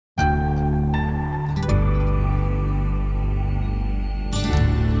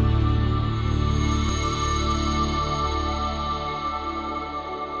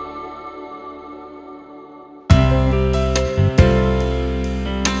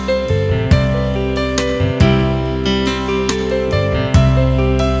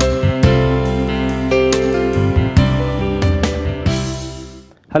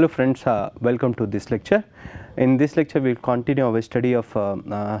Hello friends, welcome to this lecture. In this lecture we will continue our study of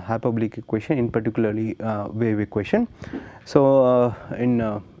hyperbolic equation, in particularly wave equation. So,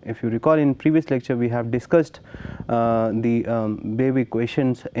 if you recall, in previous lecture we have discussed the wave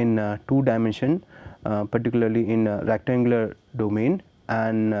equations in two dimension, particularly in rectangular domain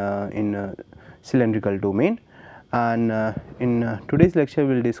and in cylindrical domain. And in today's lecture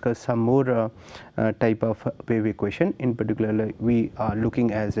we will discuss some more type of wave equation. In particular, we are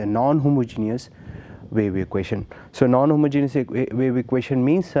looking as a non-homogeneous wave equation. So, non-homogeneous wave equation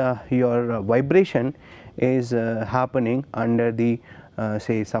means your vibration is happening under the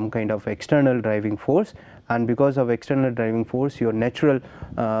say some kind of external driving force, and because of external driving force your natural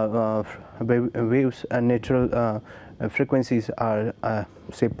waves and natural frequencies are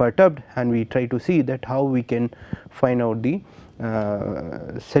say perturbed, and we try to see that how we can find out the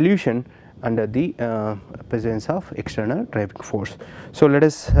solution under the presence of external driving force. So, let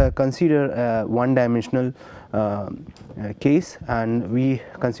us consider one dimensional case, and we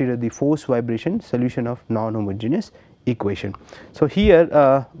consider the force vibration solution of non-homogeneous equation. So,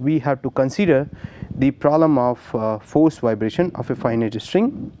 here we have to consider the problem of force vibration of a finite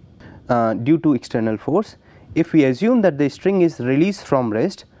string due to external force. If we assume that the string is released from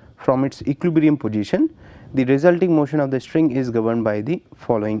rest from its equilibrium position, the resulting motion of the string is governed by the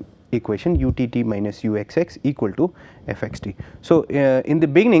following equation: utt minus uxx equal to fxt. So, in the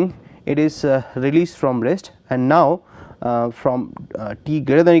beginning it is released from rest, and now from t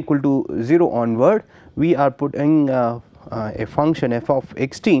greater than or equal to 0 onward we are putting a function f of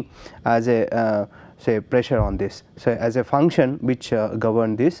xt as a say pressure on this. So, as a function which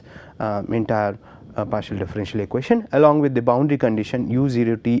govern this entire partial differential equation, along with the boundary condition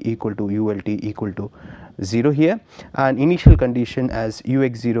u0t equal to ult equal to 0 here, and initial condition as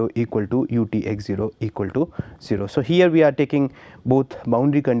ux0 equal to utx0 equal to 0. So, here we are taking both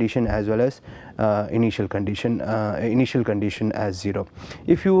boundary condition as well as initial condition as 0.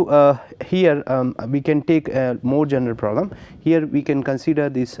 If you here we can take a more general problem. Here we can consider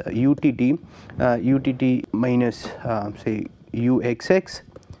this utt minus say uxx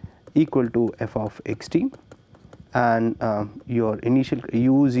equal to f of xt, and your initial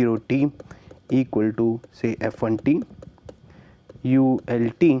u0t equal to say f1t,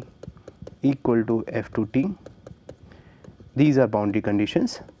 ult equal to f2t. These are boundary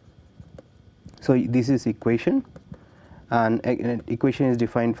conditions. So, this is equation, and equation is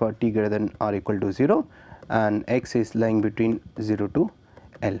defined for t greater than or equal to 0, and x is lying between 0 to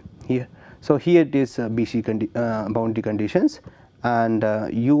L here. So, here it is BC boundary conditions, and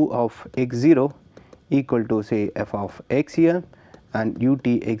u of x0 equal to say f of x here, and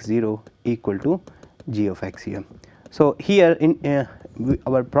utx0 equal to g of x here. So, here in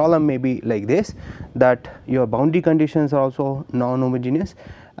our problem may be like this, that your boundary conditions are also non-homogeneous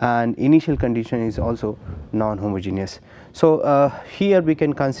and initial condition is also non-homogeneous. So, here we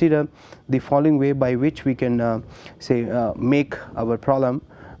can consider the following way by which we can say make our problem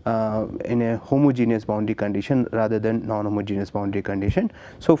in a homogeneous boundary condition rather than non-homogeneous boundary condition.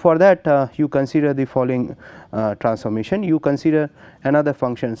 So, for that you consider the following transformation. You consider another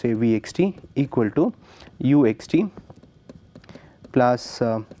function, say vxt equal to uxt plus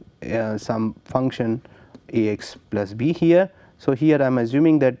some function ax plus b here. So, here I am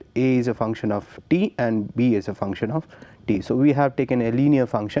assuming that a is a function of t and b is a function of t. So, we have taken a linear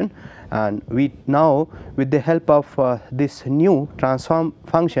function, and we now with the help of this new transform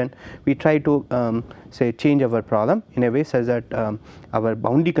function we try to say change our problem in a way such that our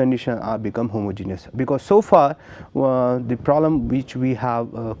boundary condition are become homogeneous, because so far the problem which we have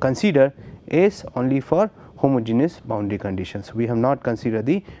considered is only for homogeneous boundary conditions. We have not considered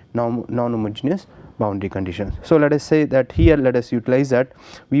the non-homogeneous boundary conditions. So, let us say that here let us utilize that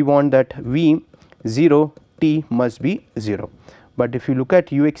we want that v0 t must be 0, but if you look at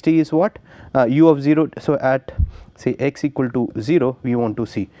uxt is what u of 0. So, at say x equal to 0 we want to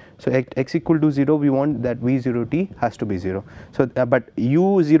see. So, at x equal to 0 we want that v0 t has to be 0. So, but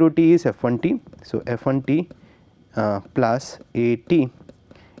u0 t is f1t. So, f1t plus at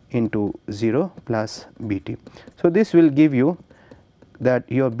into 0 plus bt. So, this will give you that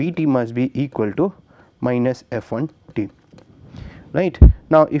your bt must be equal to minus f1t, right.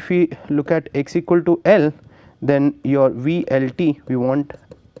 Now, if we look at x equal to L, then your vlt we want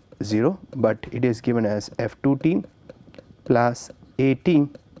 0, but it is given as f2t plus at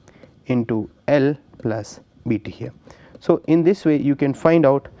into L plus bt here. So, in this way you can find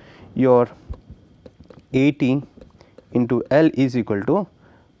out your at into L is equal to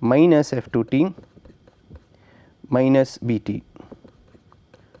minus f2t minus bt,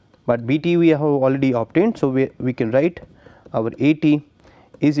 but bt we have already obtained. So, we can write our at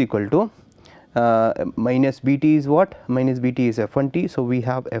is equal to minus bt is what? Minus bt is f1t. So, we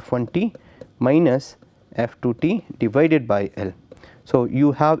have f1t minus f2t divided by L. So,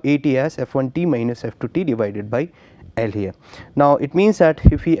 you have at as f1t minus f2t divided by L here. Now, it means that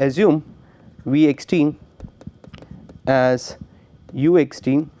if we assume vxt as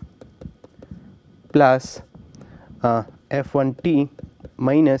uxt plus f1t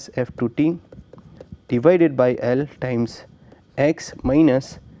minus f2t divided by L times x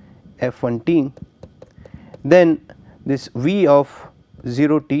minus f1t, then this v of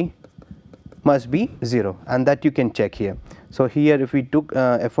 0t must be 0, and that you can check here. So, here if we took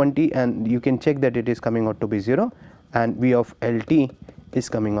f1t, and you can check that it is coming out to be 0, and v of lt is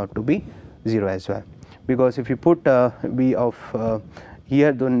coming out to be 0 as well, because if you put v of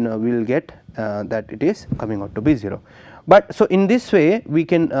here, then we will get that it is coming out to be 0. But so in this way we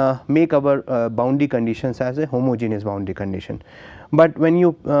can make our boundary conditions as a homogeneous boundary condition. But when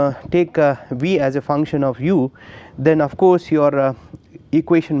you take v as a function of u, then of course your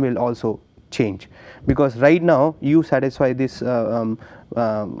equation will also change, because right now you satisfy this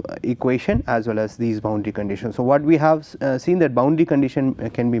equation as well as these boundary conditions. So, what we have seen that boundary condition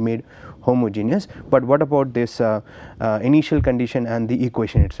can be made homogeneous, but what about this initial condition and the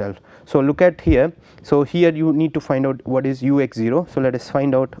equation itself? So, look at here. So, here you need to find out what is ux0. So, let us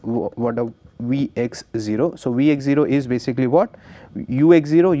find out what a vx0. So, vx0 is basically what?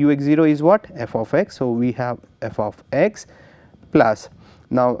 ux0 is what? F of x. So, we have f of x plus,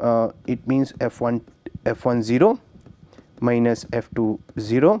 now it means f10 minus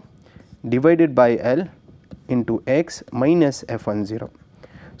f20 divided by L into x minus f10.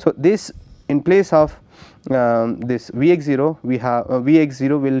 So, this in place of this vx0, we have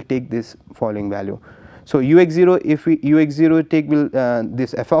vx0 will take this following value. So, ux0, if we ux0 take will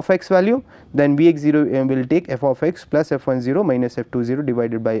this f of x value, then vx0 will take f of x plus f10 minus f20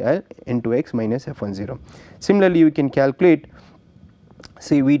 divided by L into x minus f10. Similarly, we can calculate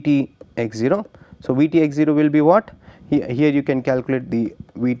say vt x0. So, vt x0 will be what? Here you can calculate the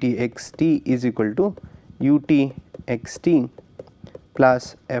vt xt is equal to ut xt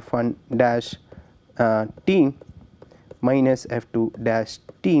plus f1 dash t minus f2 dash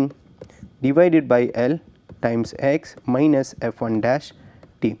t divided by L times x minus f1 dash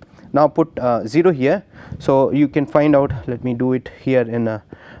t. Now, put 0 here. So, you can find out, let me do it here in a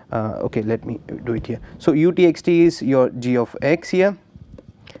okay, let me do it here. So, ut xt is your g of x here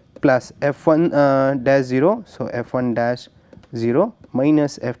plus f1 dash 0. So, f1 dash 0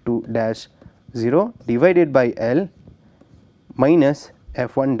 minus f2 dash 0 divided by L minus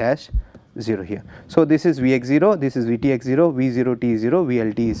f1 dash 0 here. So, this is vx0, this is vtx0, v0t is 0,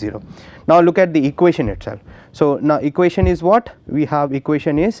 vlt is 0. Now, look at the equation itself. So, now equation is what? We have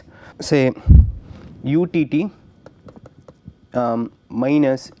equation is say utt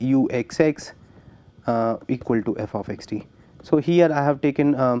minus uxx equal to f of xt. So, here I have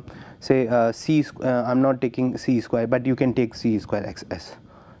taken say c I am not taking c square, but you can take c square xs.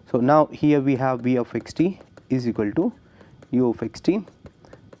 So, now here we have v of xt is equal to u of xt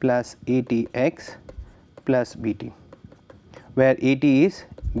plus atx plus bt, where at is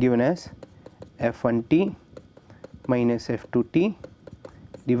given as f1t minus f2t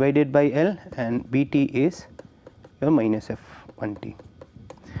divided by L and bt is your minus f1t,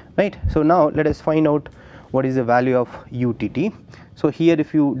 right. So, now let us find out what is the value of utt. So, here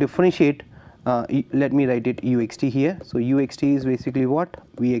if you differentiate, let me write it uxt here. So, uxt is basically what?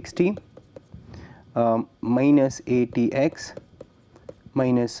 vxt minus atx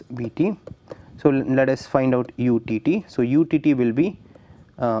minus bt. So, let us find out utt. So, utt will be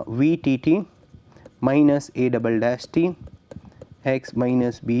vtt minus a double dash t x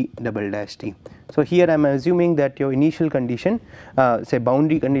minus b double dash t. So, here I am assuming that your initial condition say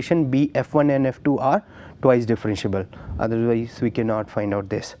boundary condition b f1 and f2 are twice differentiable, otherwise we cannot find out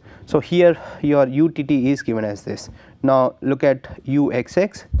this. So, here your utt is given as this. Now, look at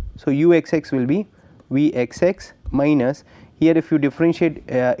uxx. So, uxx will be vxx minus, here if you differentiate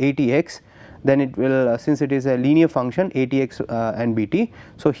atx, then it will since it is a linear function atx and bt.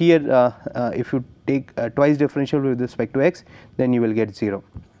 So, here if you take twice differential with respect to x, then you will get 0.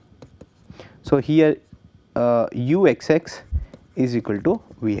 So, here uxx is equal to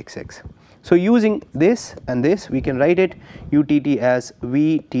vxx. So, using this and this, we can write it utt as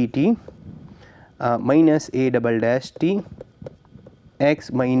vtt minus a double dash t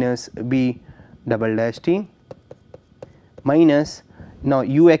x minus b double dash t minus, now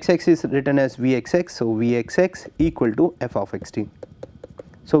uxx is written as vxx. So, vxx equal to f of xt.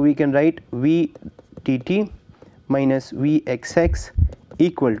 So, we can write vtt minus vxx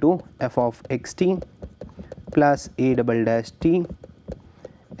equal to f of xt plus a double dash t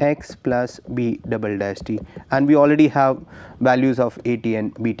x plus b double dash t, and we already have values of at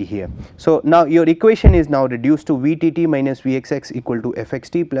and bt here. So now your equation is now reduced to vtt minus vxx equal to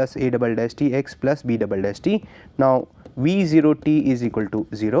fxt plus a double dash t x plus b double dash t. Now v0t is equal to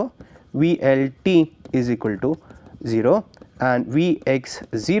 0, vlt is equal to 0, and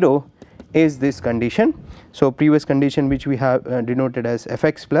vx0 is this condition. So previous condition which we have denoted as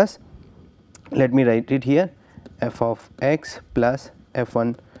fx plus, let me write it here, f of x plus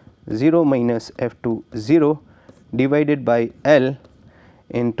f1 0 minus f2 0 divided by L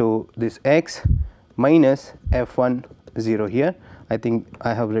into this x minus f1 0 here. I think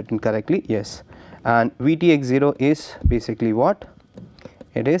I have written correctly, yes, and vtx0 is basically what?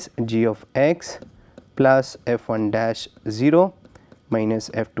 It is g of x plus f1 dash 0 minus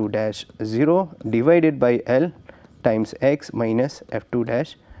f2 dash 0 divided by L times x minus f2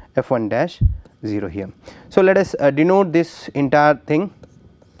 dash f1 dash 0 here. So let us denote this entire thing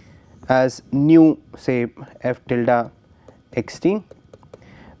as new, say f tilde xt.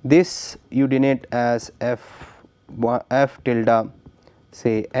 This you denote as f tilde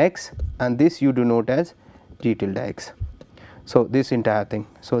say x, and this you denote as g tilde x. So this entire thing,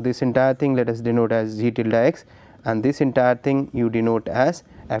 let us denote as g tilde x, and this entire thing you denote as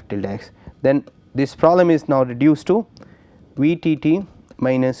f tilde x. Then this problem is now reduced to vtt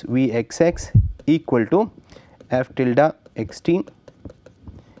minus vxx equal to f tilde xt,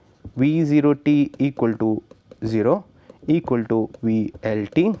 v0t equal to 0 equal to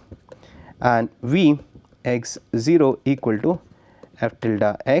vlt, and vx0 equal to f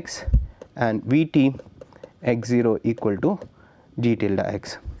tilde x, and vt x0 equal to g tilde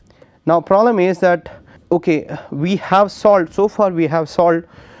x. Now problem is that, okay, we have solved, so far we have solved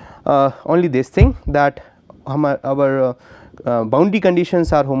only this thing, that our boundary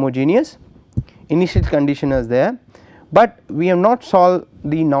conditions are homogeneous, initial condition is there, but we have not solved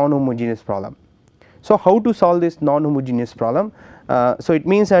the non-homogeneous problem. So how to solve this non-homogeneous problem? So it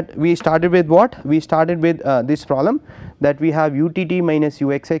means that we started with what? We started with this problem, that we have utt minus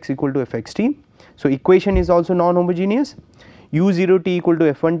uxx equal to fxt. So equation is also non-homogeneous, u0t equal to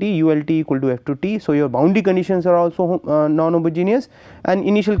f1t, ult equal to f2t. So your boundary conditions are also non-homogeneous, and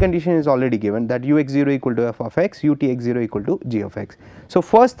initial condition is already given, that ux0 equal to f of x, utx0 equal to g of x. So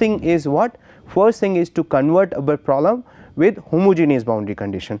first thing is what? First thing is to convert our problem with homogeneous boundary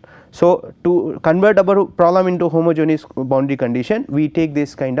condition. So to convert our problem into homogeneous boundary condition, we take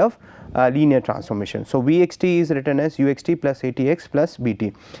this kind of linear transformation. So vxt is written as uxt plus atx plus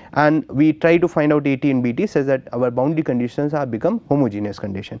bt, and we try to find out at and bt such that our boundary conditions are become homogeneous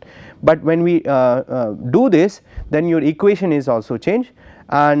condition. But when we do this, then your equation is also changed,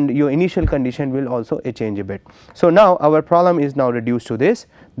 and your initial condition will also change a bit. So now our problem is now reduced to this,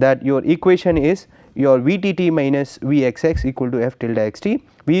 that your equation is your vtt minus vxx equal to f tilde xt,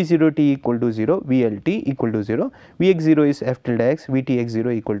 v0t equal to 0, vlt equal to 0, vx0 is f tilde x,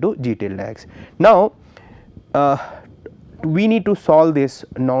 vtx0 equal to g tilde x. Now we need to solve this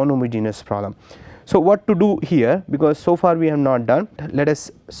non-homogeneous problem. So what to do here, because so far we have not done, let us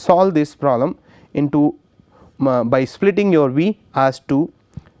solve this problem into by splitting your v as to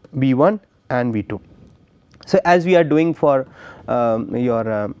v1 and v2. So as we are doing for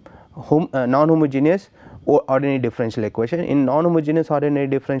your non-homogeneous ordinary differential equation, in non-homogeneous ordinary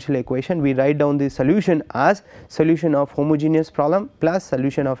differential equation we write down the solution as solution of homogeneous problem plus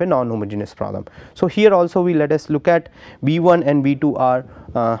solution of a non-homogeneous problem. So here also we let us look at v1 and v2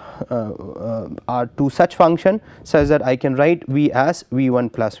 are two such function such that I can write v as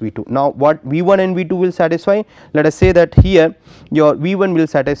v1 plus v2. Now what v1 and v2 will satisfy? Let us say that here your v1 will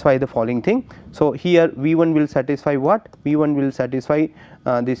satisfy the following thing. So here v1 will satisfy what? v1 will satisfy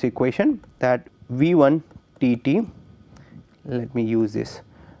this equation, that v1 tt, let me use this,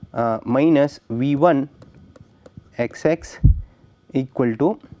 minus v1 xx equal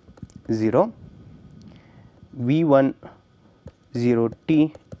to 0, v1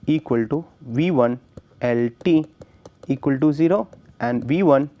 0t equal to v1 lt equal to 0, and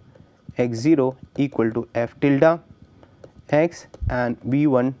v1 x0 equal to f tilde x, and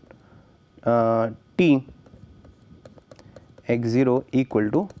v1 t x0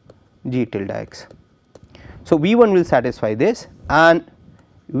 equal to g tilde x. So v1 will satisfy this, and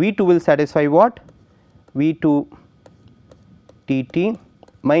v2 will satisfy what? v2 tt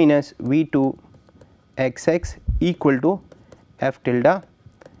minus v2 xx equal to f tilde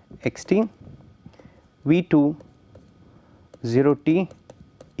xt, v2 0t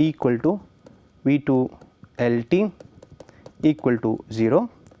equal to v2 lt equal to 0,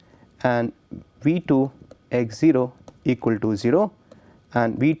 and v2 x0 equal to 0,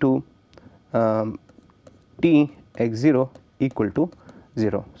 and v2 t x0 equal to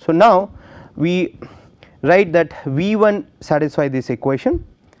 0. So, now we write that V1 satisfy this equation.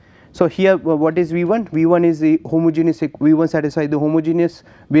 So, here what is V1? V1 is the homogeneous, V1 satisfy the homogeneous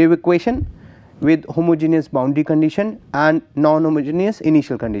wave equation with homogeneous boundary condition and non-homogeneous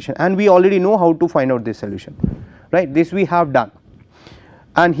initial condition, and we already know how to find out this solution, right. This we have done,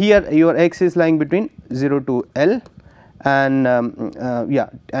 and here your x is lying between 0 to L and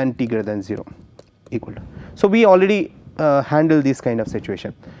and t greater than 0 equal to. So, we already handle this kind of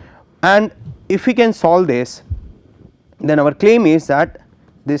situation, and if we can solve this, then our claim is that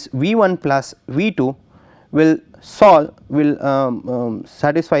this V1 plus V2 will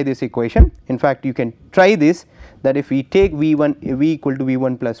satisfy this equation. In fact, you can try this, that if we take V1 V equal to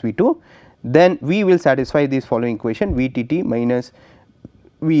V1 plus V2, then we will satisfy this following equation Vtt minus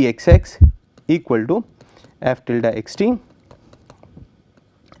Vxx equal to f tilde xt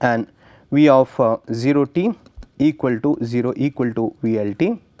and V of 0t equal to 0 equal to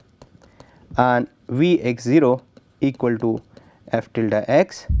Vlt and Vx0 equal to f tilde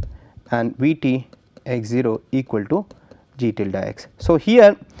x and Vt x0 equal to g tilde x. So,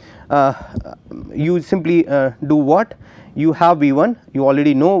 here you simply do what you have V1, you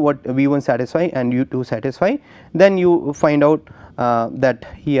already know what V1 satisfy and U2 satisfy, then you find out that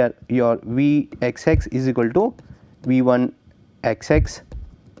here your Vxx is equal to V1 xx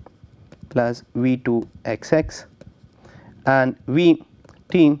plus V2 xx and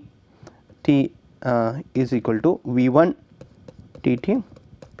Vt is equal to V1 tt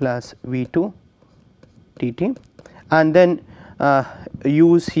plus V2 tt, and then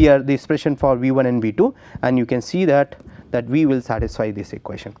use here the expression for V1 and V2, and you can see that V will satisfy this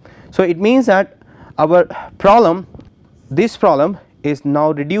equation. So, it means that our problem, this problem is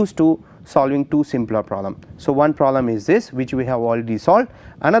now reduced to solving two simpler problem. So, one problem is this which we have already solved,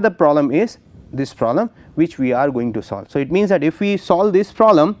 another problem is this problem which we are going to solve. So, it means that if we solve this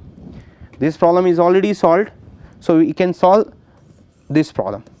problem is already solved. So, we can solve this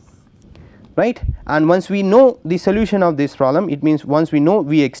problem, right, and once we know the solution of this problem, it means once we know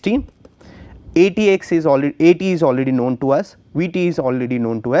Vxt, Atx is already, At is already known to us, Vt is already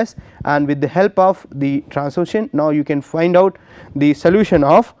known to us, and with the help of the transformation now you can find out the solution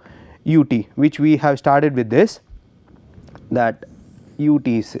of Ut, which we have started with this, that Ut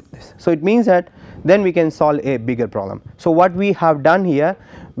is this. So, it means that then we can solve a bigger problem. So, what we have done here,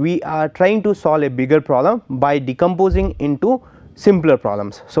 we are trying to solve a bigger problem by decomposing into simpler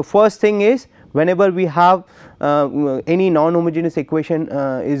problems. So, first thing is, whenever we have any non-homogeneous equation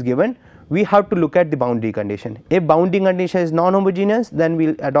is given, we have to look at the boundary condition. If boundary condition is non-homogeneous, then we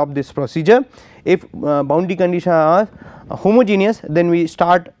will adopt this procedure. If boundary conditions are homogeneous, then we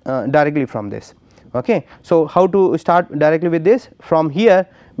start directly from this. Okay. So, how to start directly with this? From here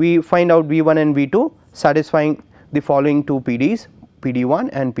we find out V1 and V2 satisfying the following two PDs, PD1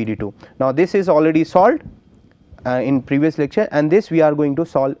 and PD2. Now, this is already solved in previous lecture, and this we are going to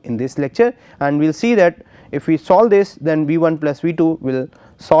solve in this lecture, and we will see that if we solve this, then V1 plus V2 will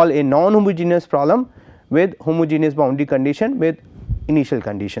solve a non-homogeneous problem with homogeneous boundary condition with initial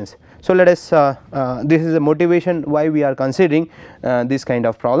conditions. So, let us this is the motivation why we are considering this kind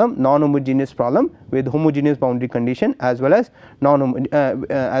of problem, non-homogeneous problem with homogeneous boundary condition as well as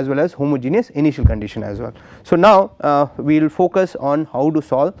homogeneous initial condition as well. So, now we will focus on how to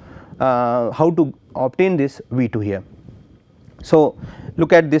solve how to obtain this V2 here. So,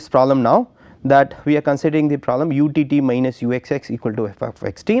 look at this problem now, that we are considering the problem Utt minus Uxx equal to f of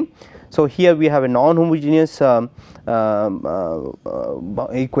xt. So, here we have a non-homogeneous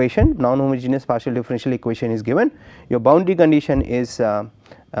equation, non-homogeneous partial differential equation is given, your boundary condition is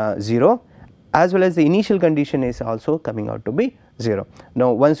 0 as well as the initial condition is also coming out to be 0.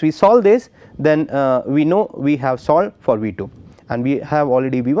 Now, once we solve this, then we know we have solved for V2 and we have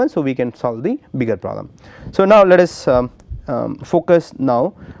already V1. So, we can solve the bigger problem. So, now let us focus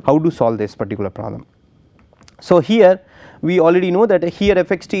now how to solve this particular problem. So, here we already know that here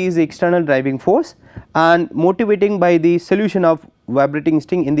Fxt is the external driving force and motivating by the solution of vibrating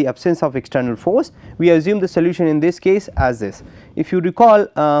sting in the absence of external force, we assume the solution in this case as this. If you recall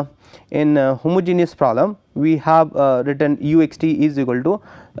in homogeneous problem, we have written Uxt is equal to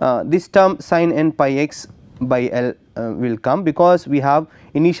this term sin n pi x by L will come, because we have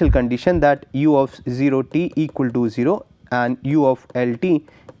initial condition that u of 0 t equal to 0 and u of L t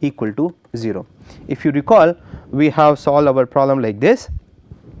equal to 0. If you recall, we have solved our problem like this,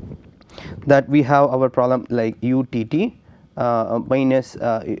 that we have our problem like Utt minus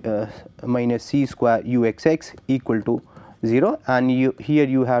c square Uxx equal to 0, and here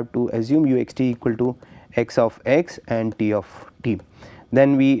you have to assume Uxt equal to x of x and t of t.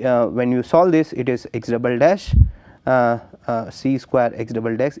 Then we when you solve this, it is x double dash c square x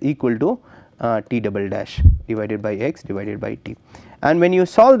double dash equal to t double dash divided by x divided by t. And when you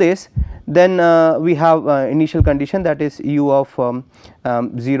solve this, then we have initial condition, that is u of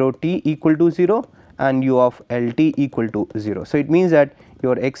 0 t equal to 0 and u of L t equal to 0. So, it means that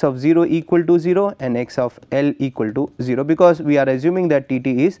your x of 0 equal to 0 and x of L equal to 0, because we are assuming that T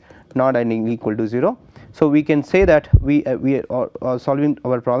t is not ending equal to 0. So, we can say that we are solving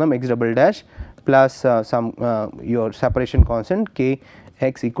our problem x double dash plus some your separation constant k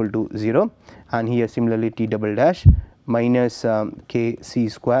x equal to 0, and here similarly T double dash minus k c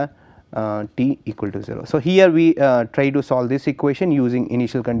square t equal to 0. So, here we try to solve this equation using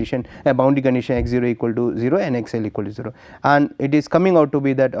initial condition, a boundary condition x 0 equal to 0 and x L equal to 0, and it is coming out to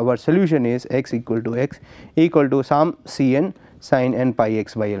be that our solution is x equal to some c n sin n pi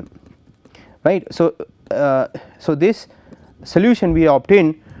x by L, right. So, so this solution we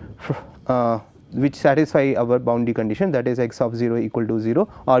obtain which satisfy our boundary condition, that is x of 0 equal to 0,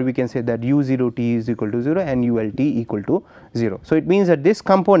 or we can say that u 0 t is equal to 0 and u L t equal to 0. So, it means that this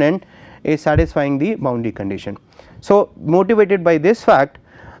component is satisfying the boundary condition. So, motivated by this fact,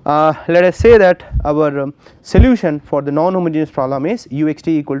 let us say that our solution for the non-homogeneous problem is u x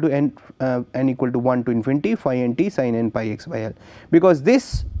t equal to n equal to 1 to infinity phi n t sin n pi x by L, because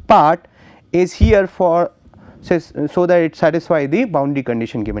this part is here for so that it satisfy the boundary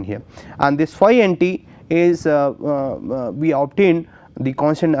condition given here, and this phi n t is we obtain the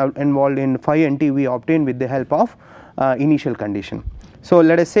constant involved in phi n t we obtain with the help of initial condition. So,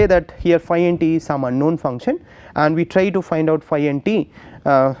 let us say that here phi n t is some unknown function and we try to find out phi n t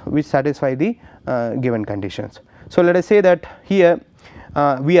which satisfy the given conditions. So, let us say that here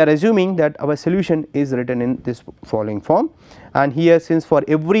we are assuming that our solution is written in this following form, and here since for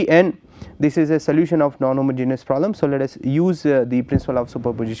every n this is a solution of non-homogeneous problem. So, let us use the principle of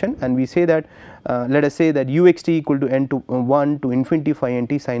superposition, and we say that let us say that u x t equal to n to 1 to infinity phi n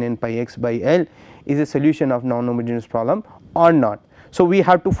t sin n pi x by L is a solution of non-homogeneous problem or not. So, we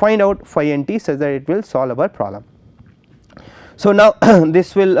have to find out phi n t such that it will solve our problem. So, now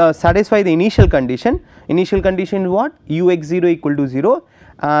this will satisfy the initial condition. Initial condition is what? U x 0 equal to 0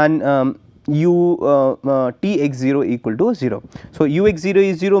 and u t x 0 equal to 0. So, u x 0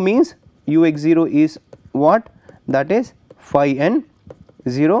 is 0 means u x 0 is what? That is phi n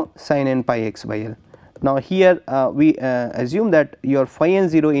 0 sin n pi x by L. Now, here we assume that your phi n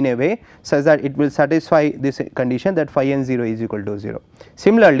 0 in a way such that it will satisfy this condition that phi n 0 is equal to 0.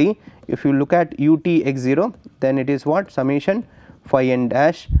 Similarly, if you look at u t x 0, then it is what? Summation phi n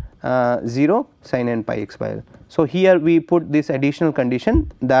dash 0 sin n pi x by L. So, here we put this additional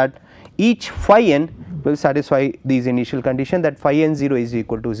condition that each phi n will satisfy these initial condition that phi n 0 is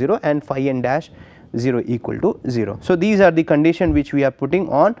equal to 0 and phi n dash 0 equal to 0. So, these are the condition which we are putting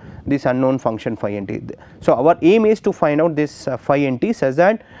on this unknown function phi n t. So, our aim is to find out this phi n t such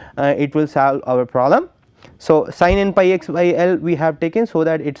that it will solve our problem. So, sin n pi x by L we have taken so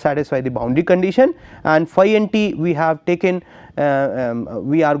that it satisfy the boundary condition, and phi n t we have taken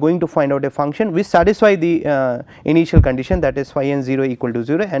we are going to find out a function which satisfy the initial condition, that is phi n 0 equal to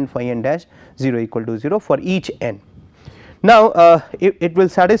 0 and phi n dash 0 equal to 0 for each n. Now, it will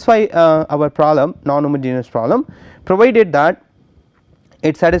satisfy our problem, non-homogeneous problem, provided that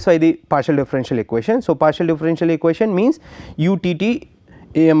it satisfy the partial differential equation. So, partial differential equation means u t t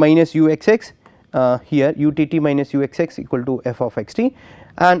minus u x x, here u t t minus u x x equal to f of x t,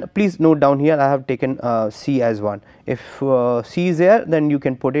 and please note down here I have taken c as 1. If c is there, then you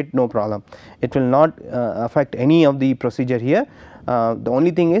can put it, no problem, it will not affect any of the procedure here. The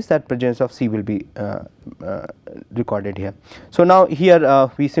only thing is that presence of c will be recorded here. So, now here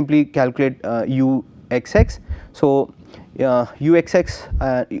we simply calculate u x x. So, u x x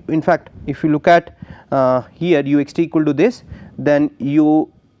in fact if you look at here u x t equal to this, then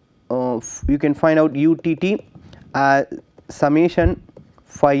you can find out u t t as summation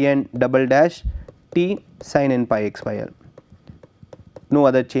phi n double dash t sin n pi x by L, no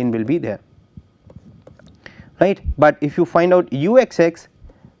other chain will be there, right. But if you find out u x x,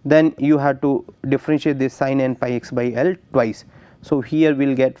 then you have to differentiate this sin n pi x by L twice. So, here we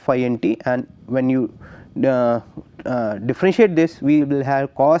will get phi n t, and when you differentiate this, we will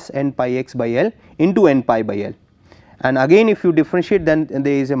have cos n pi x by L into n pi by L, and again if you differentiate, then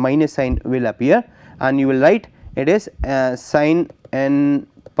there is a minus sign will appear, and you will write it is sin n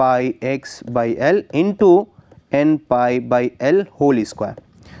pi x by L into n pi by L whole square.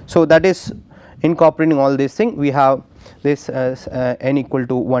 So, that is incorporating all this thing, we have this as n equal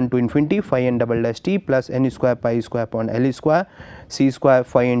to 1 to infinity phi n double dash t plus n square pi square upon L square c square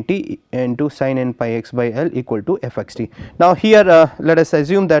phi n t into sin n pi x by L equal to f x t. Now, here let us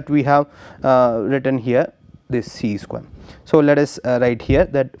assume that we have written here this c square. So let us write here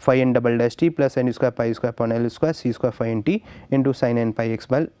that phi n double dash t plus n square pi square upon l square c square phi n t into sin n pi x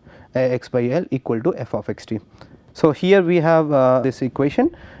by l equal to f of x t. So here we have this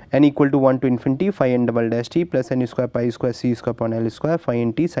equation n equal to 1 to infinity phi n double dash t plus n square pi square c square upon l square phi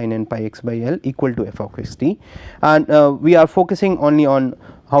n t sin n pi x by l equal to f of x t, and we are focusing only on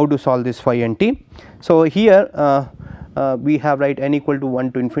how to solve this phi n t. So here we have write n equal to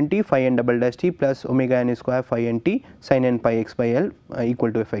 1 to infinity phi n double dash t plus omega n square phi n t sin n pi x by l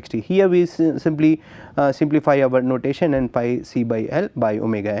equal to f x t. Here we simply simplify our notation and pi c by l by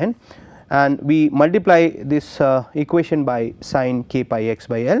omega n, and we multiply this equation by sin k pi x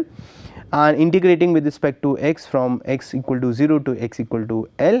by l and integrating with respect to x from x equal to 0 to x equal to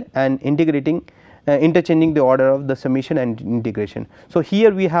l, and integrating interchanging the order of the summation and integration. So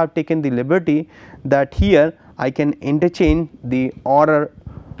here we have taken the liberty that here I can interchange the order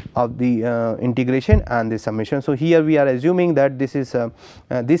of the integration and the summation. So here we are assuming that this is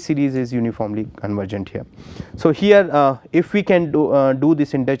this series is uniformly convergent here. So here if we can do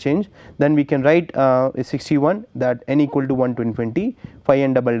this interchange, then we can write 61 that n equal to 1 to infinity phi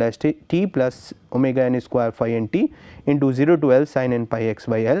n double dash t plus omega n square phi n t into 0 to l sin n pi x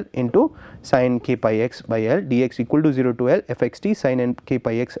by l into sin k pi x by l dx equal to 0 to l f x t sin n k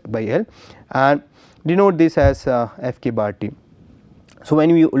pi x by l, and denote this as f k bar t. So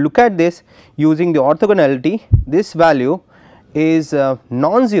when we look at this using the orthogonality, this value is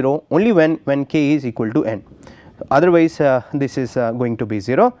non-zero only when k is equal to n, otherwise this is going to be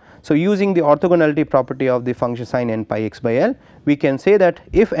 0. So using the orthogonality property of the function sin n pi x by l, we can say that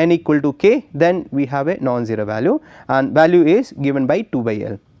if n equal to k, then we have a non-zero value, and value is given by 2 by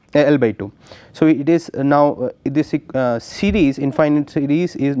l. L by 2. So it is now this series, infinite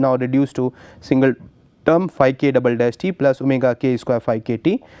series, is now reduced to single term phi k double dash t plus omega k square phi k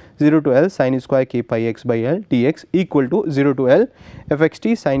t 0 to l sin square k pi x by l dx equal to 0 to l f x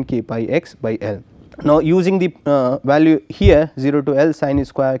t sin k pi x by l. Now using the value here 0 to l sin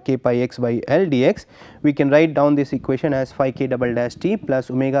square k pi x by l dx, we can write down this equation as phi k double dash t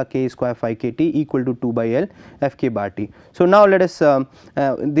plus omega k square phi k t equal to 2 by l f k bar t. So now let us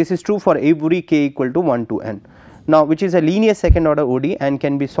this is true for every k equal to 1 to n, now which is a linear second order ODE and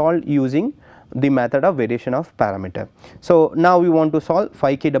can be solved using the method of variation of parameter. So now we want to solve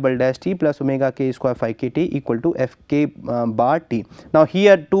phi k double dash t plus omega k square phi k t equal to f k bar t. Now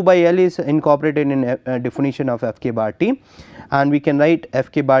here 2 by l is incorporated in definition of f k bar t, and we can write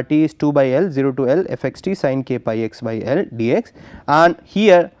f k bar t is 2 by l 0 to l f x t sin k pi x by l dx, and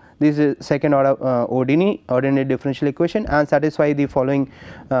here this is second order ordinary differential equation and satisfy the following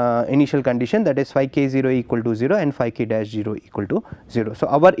initial condition, that is phi k 0 equal to 0 and phi k dash 0 equal to 0. So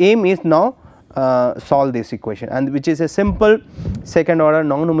our aim is now solve this equation, and which is a simple second order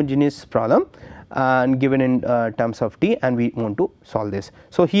non homogeneous problem and given in terms of t, and we want to solve this.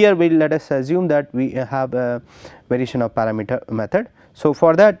 So here we let us assume that we have a variation of parameter method. So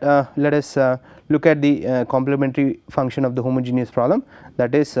for that let us look at the complementary function of the homogeneous problem,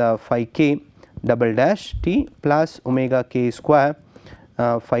 that is phi k double dash t plus omega k square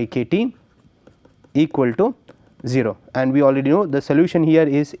phi k t equal to 0, and we already know the solution here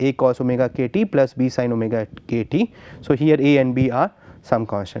is a cos omega k t plus b sin omega k t. So here a and b are some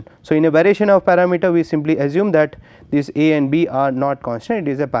constant. So in a variation of parameter, we simply assume that this a and b are not constant,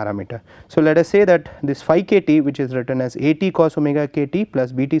 it is a parameter. So let us say that this phi k t, which is written as a t cos omega k t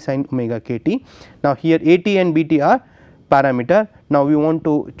plus b t sin omega k t. Now here a t and b t are parameter. Now we want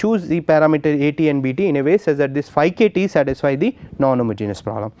to choose the parameter a t and b t in a way such that this phi k t satisfy the non-homogeneous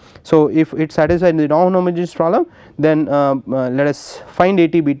problem. So if it satisfies the non-homogeneous problem, then let us find a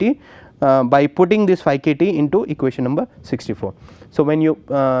t b t by putting this phi k t into equation number 64. So when you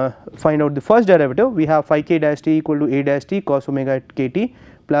find out the first derivative, we have phi k dash t equal to a dash t cos omega k t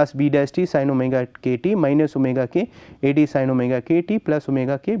plus b dash t sin omega k t minus omega k a t sin omega k t plus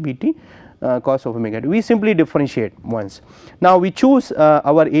omega k b t cos of omega t. We simply differentiate once. Now we choose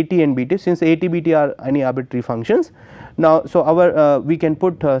our a t and b t, since a t b t are any arbitrary functions. Now so our we can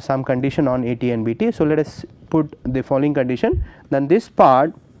put some condition on a t and b t. So let us put the following condition, then this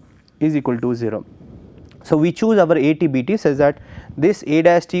part is equal to 0. So we choose our a t b t such that this a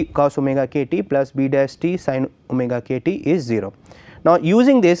dash t cos omega k t plus b dash t sin omega k t is 0. Now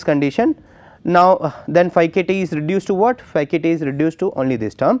using this condition, now then phi k t is reduced to what? Phi k t is reduced to only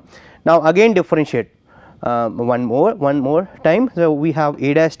this term. Now again differentiate one more time. So we have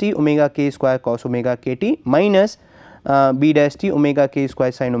a dash t omega k square cos omega k t minus b dash t omega k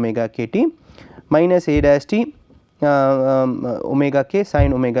square sin omega k t minus a dash t omega k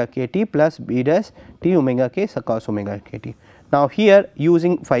sin omega k t plus b dash t omega k cos omega k t. Now here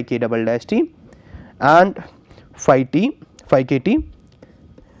using phi k double dash t and phi t, phi kt,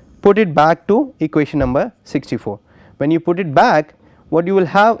 put it back to equation number 64. When you put it back, what you will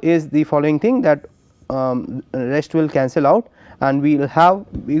have is the following thing, that rest will cancel out, and we will have,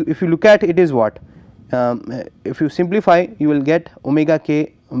 if you look at it, is what, if you simplify, you will get omega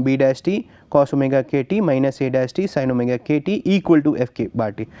k b dash t cos omega k t minus a dash t sin omega k t equal to f k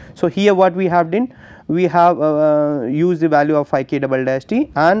bar t. So, here what we have done, we have used the value of phi k double dash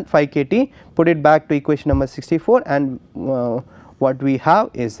t and phi k t, put it back to equation number 64, and what we have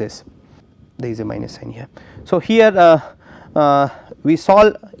is this, there is a minus sign here. So, here we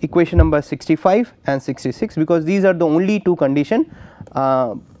solve equation number 65 and 66, because these are the only two condition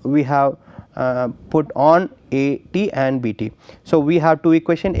we have put on a t and b t. So, we have two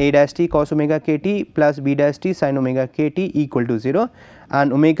equation, a dash t cos omega k t plus b dash t sin omega k t equal to 0,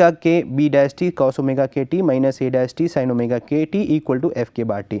 and omega k b dash t cos omega k t minus a dash t sin omega k t equal to f k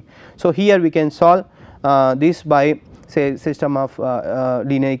bar t. So, here we can solve this by say system of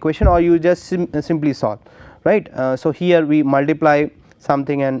linear equation, or you just simply solve, right. So, here we multiply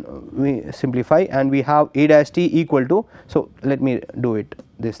something and we simplify, and we have a dash t equal to, so let me do it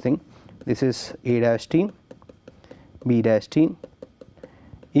this thing, this is a dash t b dash t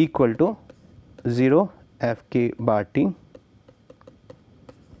equal to 0 f k bar t,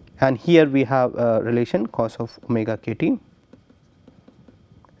 and here we have a relation cos of omega k t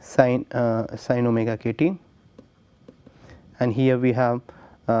sin omega k t, and here we have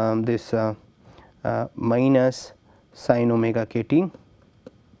this minus sin omega k t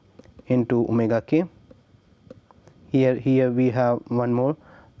into omega k. Here we have one more,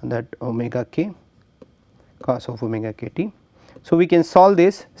 that omega k cos of omega k t. So, we can solve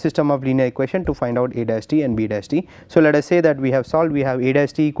this system of linear equation to find out a dash t and b dash t. So, let us say that we have solved, we have a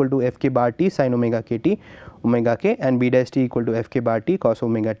dash t equal to f k bar t sin omega k t omega k, and b dash t equal to f k bar t cos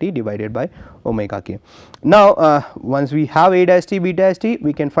omega t divided by omega k. Now, once we have a dash t b dash t,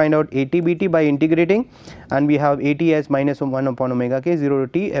 we can find out a t b t by integrating, and we have a t as minus 1 upon omega k 0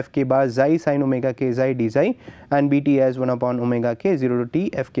 to t f k bar xi sin omega k xi d xi, and b t as 1 upon omega k 0 to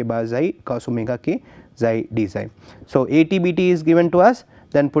t f k bar xi cos omega k xi d xi. So, a t b t is given to us,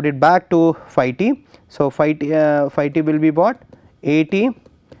 then put it back to phi t. So, phi t will be what, a t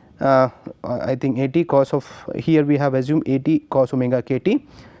I think a t cos of, here we have assumed a t cos omega k t.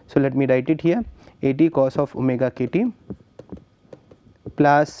 So, let me write it here, a t cos of omega k t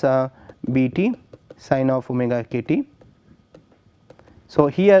plus b t sin of omega k t. So,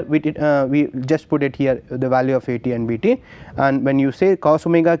 here we just put it here, the value of a t and b t, and when you say cos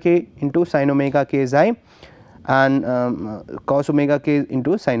omega k into sin omega k xi and cos omega k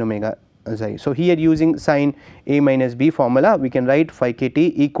into sin omega xi. So, here using sin a minus b formula, we can write phi k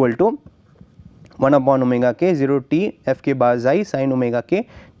t equal to 1 upon omega k 0 t f k bar xi sin omega k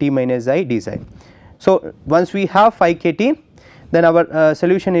t minus xi d xi. So, once we have phi k t, then our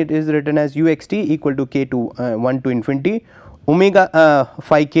solution, it is written as u x t equal to k to 1 to infinity omega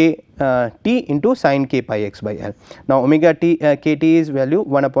phi k t into sin k pi x by L. Now, omega t k t is value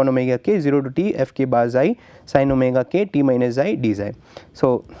 1 upon omega k 0 to t f k bar xi sin omega k t minus xi d xi.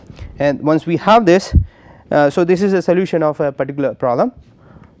 So, and once we have this, so this is a solution of a particular problem.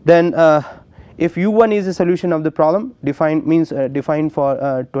 Then if u1 is a solution of the problem, defined means defined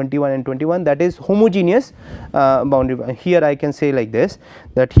for 21 and 21, that is homogeneous boundary. Here I can say like this,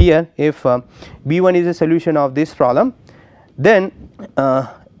 that here if b1 is a solution of this problem, then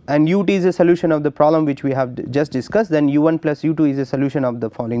and ut is a solution of the problem which we have just discussed, then u1 plus u2 is a solution of the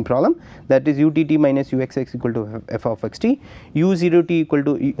following problem, that is utt minus uxx equal to f of xt, u0 t equal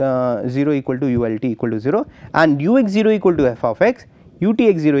to 0 equal to ult equal to 0, and ux0 equal to f of x,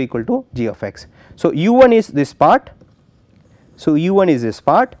 utx0 equal to g of x. So, u1 is this part. So, u1 is this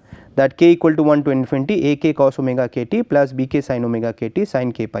part, that k equal to 1 to infinity ak cos omega k t plus bk sin omega k t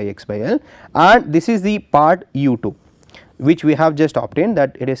sin k pi x by L, and this is the part u2 which we have just obtained,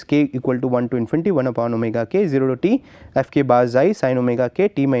 that it is k equal to 1 to infinity 1 upon omega k 0 to t f k bar xi sin omega k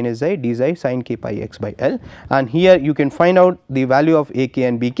t minus xi d xi sin k pi x by L, and here you can find out the value of ak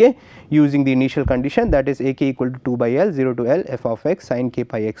and bk using the initial condition, that is ak equal to 2 by L 0 to L f of x sin k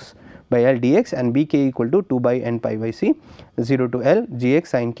pi x by L dx, and bk equal to 2 by n pi by c 0 to L gx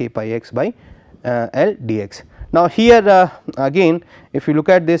sin k pi x by L dx. Now, here again if you look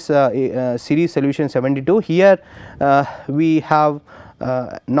at this series solution 72, here we have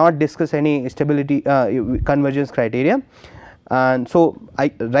not discussed any stability convergence criteria. And so,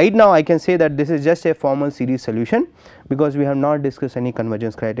 right now I can say that this is just a formal series solution, because we have not discussed any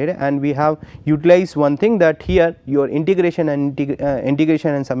convergence criteria, and we have utilized one thing, that here your integration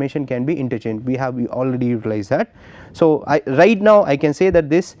and summation can be interchanged. We have already utilized that. So, right now I can say that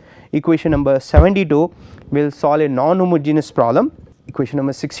this equation number 72 will solve a non-homogeneous problem, equation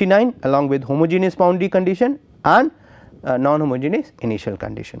number 69 along with homogeneous boundary condition and non-homogeneous initial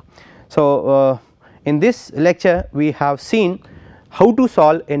condition. So, in this lecture we have seen how to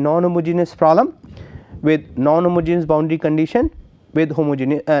solve a non-homogeneous problem with non-homogeneous boundary condition with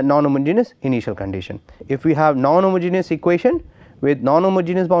non-homogeneous initial condition. If we have non-homogeneous equation with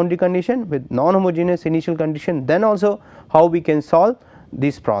non-homogeneous boundary condition with non-homogeneous initial condition, then also how we can solve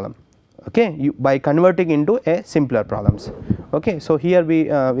this problem, okay, by converting into a simpler problems. Okay. So, here we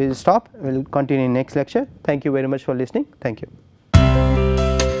will stop, we will continue in next lecture. Thank you very much for listening. Thank you.